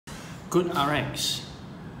GOODRX,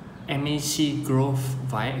 MAC growth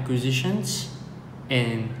via acquisitions,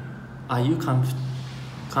 and are you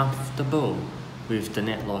comfortable with the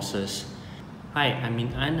net losses? Hi, I'm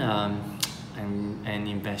I'm an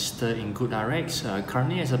investor in GOODRX.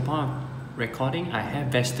 Currently, as a point of recording, I have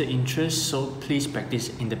vested interest, so please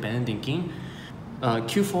practice independent thinking.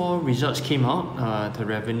 Q4 results came out. The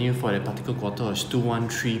revenue for the particular quarter was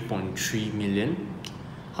 213.3 million.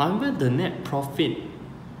 However, the net profit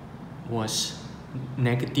was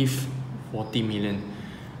negative 40 million.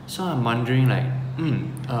 So I'm wondering, like,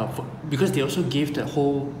 because they also gave the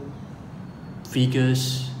whole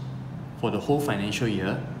figures for the whole financial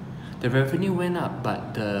year, the revenue went up,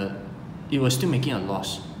 but it was still making a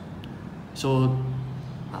loss. So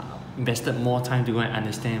invested more time to go and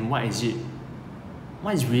understand what is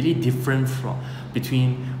really different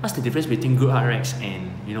what's the difference between GOODRX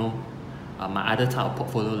and my other type of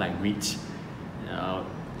portfolio like REITs.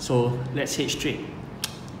 So let's head straight.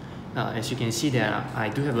 As you can see there, I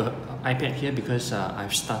do have an iPad here because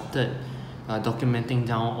I've started documenting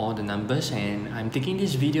down all the numbers, and I'm taking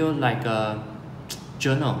this video like a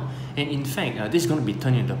journal. And in fact, this is going to be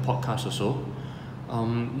turned into a podcast also.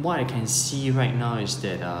 What I can see right now is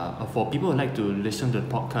that for people who like to listen to the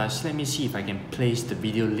podcast, let me see if I can place the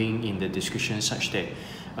video link in the description such that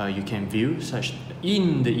you can view,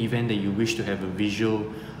 in the event that you wish to have a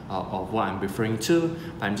visual of what I'm referring to.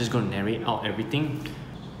 But I'm just going to narrate out everything.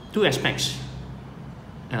 Two aspects,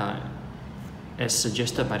 as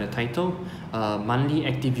suggested by the title: monthly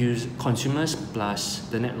active consumers plus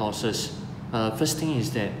the net losses. First thing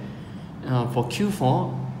is that for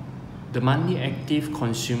Q4, the monthly active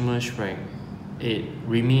consumers, right, it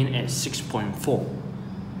remained at 6.4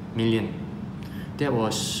 million. That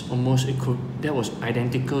was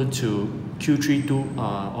identical to Q3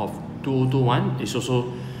 of 2021. It's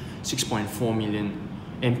also 6.4 million.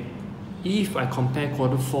 And if I compare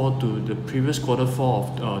Q4 to the previous Q4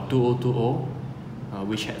 of 2020,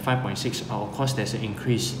 which had 5.6, of course there's an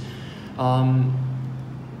increase. One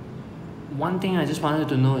thing I just wanted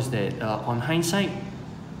to know is that on hindsight,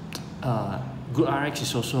 GOODRX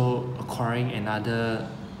is also acquiring another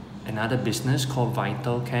business called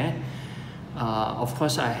Vital Care. Of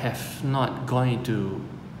course, I have not gone into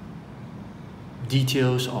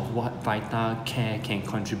details of what Vital Care can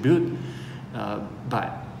contribute,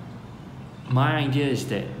 but my idea is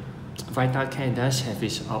that Vital Care does have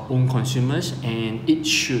its own consumers, and it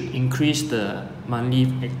should increase the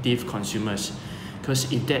monthly active consumers.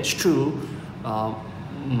 Because if that's true,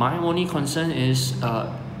 my only concern is,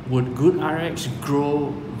 would GOODRX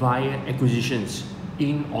grow via acquisitions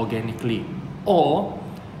inorganically, or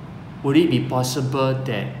would it be possible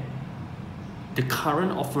that the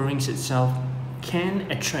current offerings itself can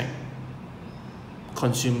attract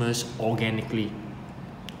consumers organically?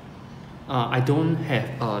 I don't have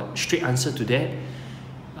a straight answer to that,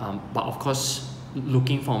 but of course,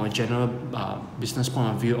 looking from a general business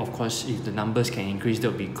point of view, of course, if the numbers can increase, that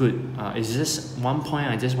would be good. It's just one point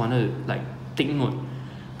I just want to take note,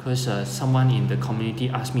 because someone in the community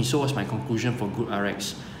asked me, so what's my conclusion for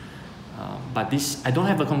GOODRX? But I don't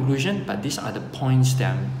have a conclusion, but these are the points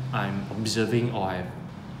that I'm observing or I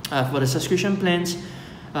have. For the subscription plans,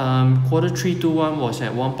 Q3 21 was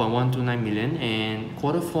at 1.129 million, and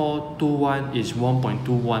Q4 21 is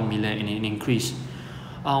 1.21 million, and an increase.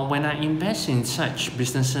 When I invest in such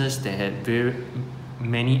businesses that had very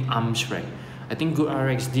many arms, right, I think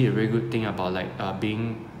GOODRX did a very good thing about I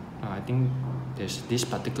think there's this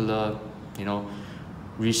particular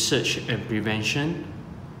research and prevention,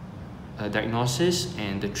 diagnosis,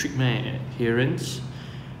 and the treatment and adherence,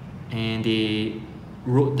 and they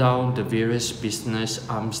wrote down the various business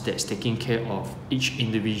arms that's taking care of each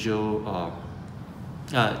individual,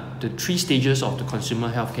 the 3 stages of the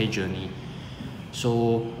consumer healthcare journey.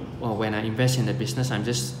 So when I invest in the business, I'm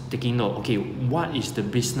just taking note, okay, what is the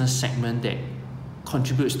business segment that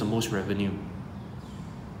contributes the most revenue,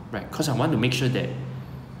 right? Because I want to make sure that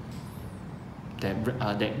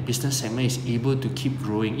that business segment is able to keep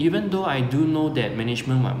growing, even though I do know that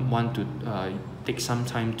management might want to take some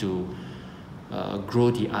time to grow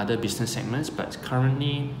the other business segments. But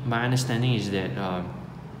currently, my understanding is that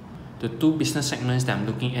the 2 business segments that I'm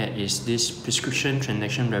looking at is this prescription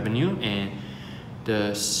transaction revenue and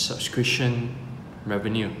the subscription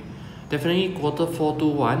revenue. Definitely Q4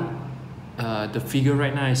 21, the figure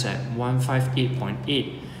right now is at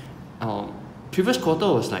 158.8. Previous quarter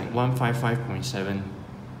was like 155.7.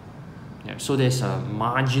 Yeah, so there's a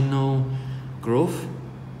marginal growth,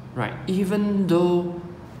 right? Even though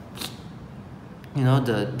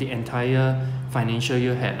the entire financial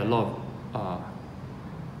year had a lot of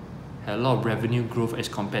had a lot of revenue growth as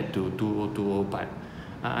compared to 2020, but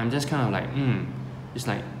I'm just kind of like, it's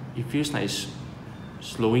like, it feels like it's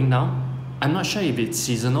slowing down. I'm not sure if it's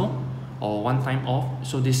seasonal or one time off,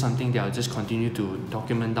 so this is something that I'll just continue to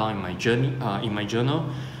document down in my journey, in my journal.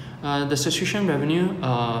 The subscription revenue,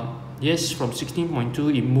 yes, from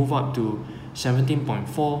 16.2 it moved up to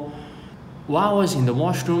 17.4. While I was in the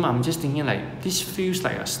washroom, I'm just thinking like, this feels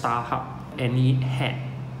like a Starhub, and it had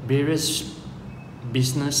various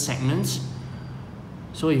business segments,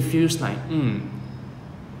 so it feels like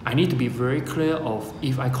I need to be very clear of,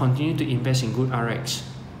 if I continue to invest in GOODRX,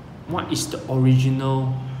 what is the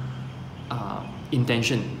original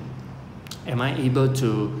intention? Am I able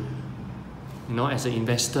to, as an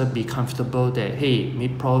investor, be comfortable that, hey,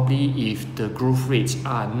 maybe probably if the growth rates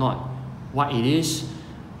are not what it is,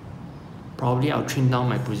 probably I'll trim down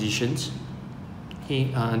my positions. Okay,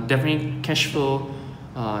 definitely cash flow,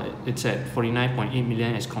 it's at 49.8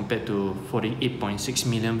 million as compared to 48.6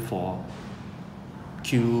 million for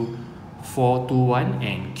Q421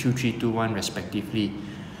 and Q321 respectively.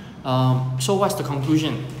 So what's the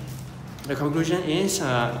conclusion? The conclusion is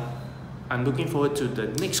I'm looking forward to the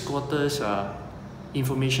next quarter's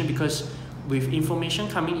information, because with information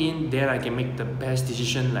coming in, there I can make the best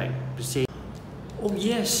decision, like to say, oh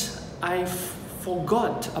yes, I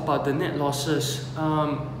forgot about the net losses.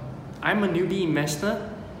 I'm a newbie investor,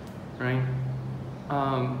 right?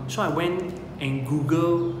 So I went and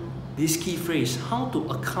Googled this key phrase, how to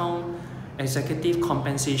account executive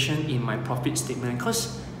compensation in my profit statement,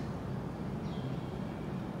 because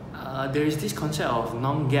there is this concept of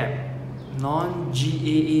non-GAAP,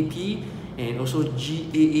 non-GAAP, and also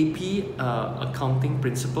GAAP accounting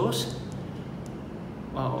principles.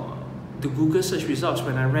 The Google search results,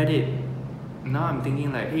 when I read it, now I'm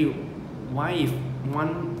thinking like, hey, why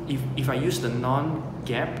if I use the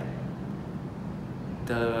non-GAAP,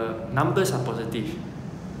 the numbers are positive,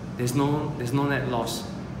 there's no net loss,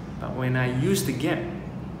 but when I use the GAAP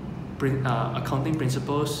accounting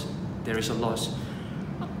principles, there is a loss.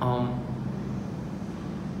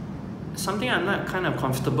 Something I'm not kind of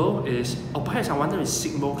comfortable is, or perhaps I wanted to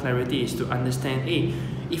seek more clarity, is to understand, hey,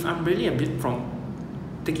 if I'm really a bit from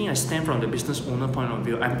taking a stand from the business owner point of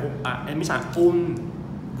view, it means I own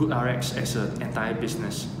GOODRX as an entire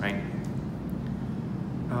business, right?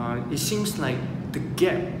 It seems like the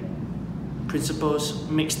GAAP principles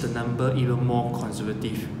makes the number even more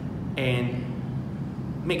conservative and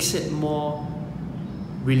makes it more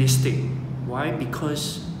realistic. Why?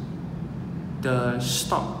 Because the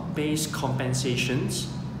stock-based compensations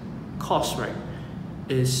cost, right,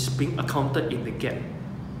 is being accounted in the GAAP,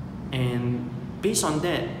 and based on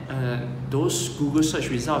that, those Google search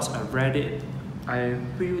results, I've read it, I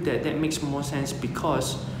feel that makes more sense,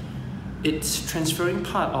 because it's transferring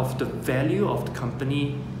part of the value of the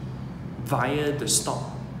company via the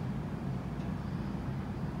stock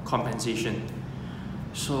compensation.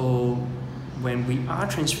 So when I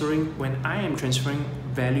am transferring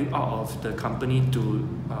value out of the company to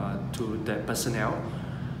the personnel,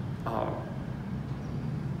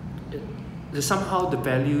 somehow the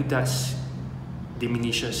value does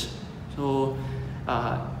diminishes. So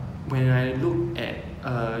when I look at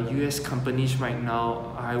US companies right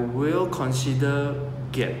now, I will consider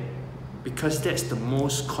GAAP, because that's the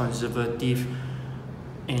most conservative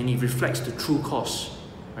and it reflects the true cost,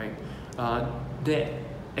 right? The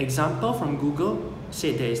example from Google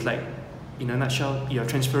said that it's like, in a nutshell, you're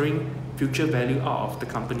transferring future value out of the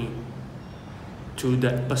company to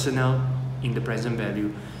the personnel in the present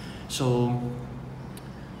value. So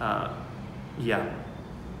yeah,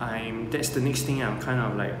 that's the next thing I'm kind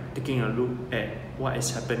of like taking a look at what is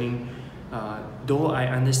happening. Though I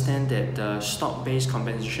understand that the stock-based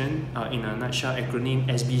compensation, in a nutshell, acronym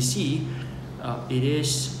SBC, it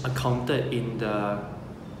is accounted in the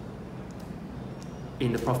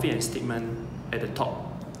profit and statement at the top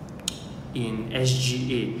in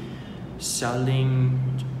SGA,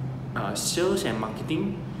 sales and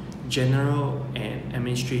marketing, general and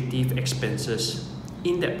administrative expenses,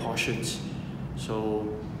 in that portions. So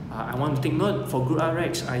I want to take note for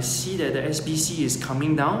GOODRX. I see that the SBC is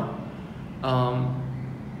coming down,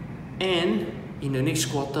 and in the next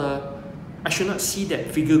quarter I should not see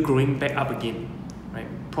that figure growing back up again, right?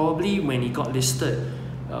 Probably when it got listed,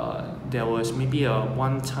 there was maybe a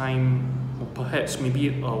one-time, or perhaps maybe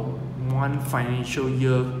one financial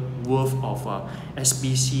year worth of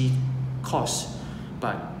SBC costs,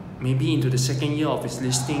 but maybe into the second year of its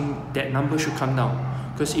listing, that number should come down.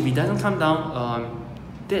 Because if it doesn't come down,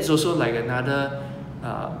 that's also like another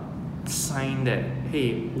sign that,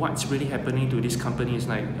 hey, what's really happening to this company is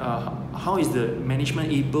like, how is the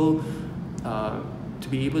management able to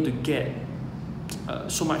be able to get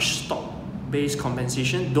so much stock-based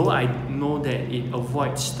compensation, though I know that it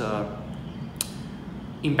avoids the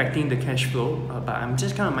impacting the cash flow, but I'm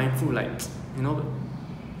just kind of mindful, like, you know,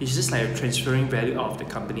 it's just like transferring value out of the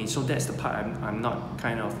company. So that's the part I'm not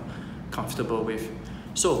kind of comfortable with.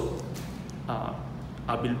 So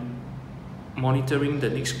I'll be monitoring the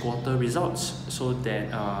next quarter results so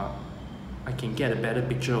that I can get a better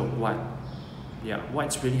picture of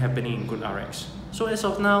what's really happening in GOODRX. So as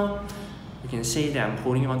of now, you can say that I'm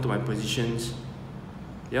holding on to my positions.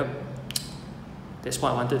 Yep, that's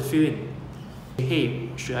what I wanted to fill in. Hey,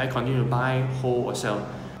 should I continue to buy, hold, or sell?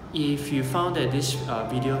 If you found that this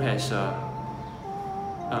video has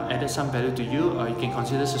added some value to you, you can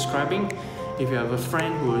consider subscribing. If you have a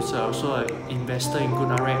friend who is also an investor in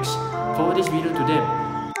GOODRX, forward this video to them.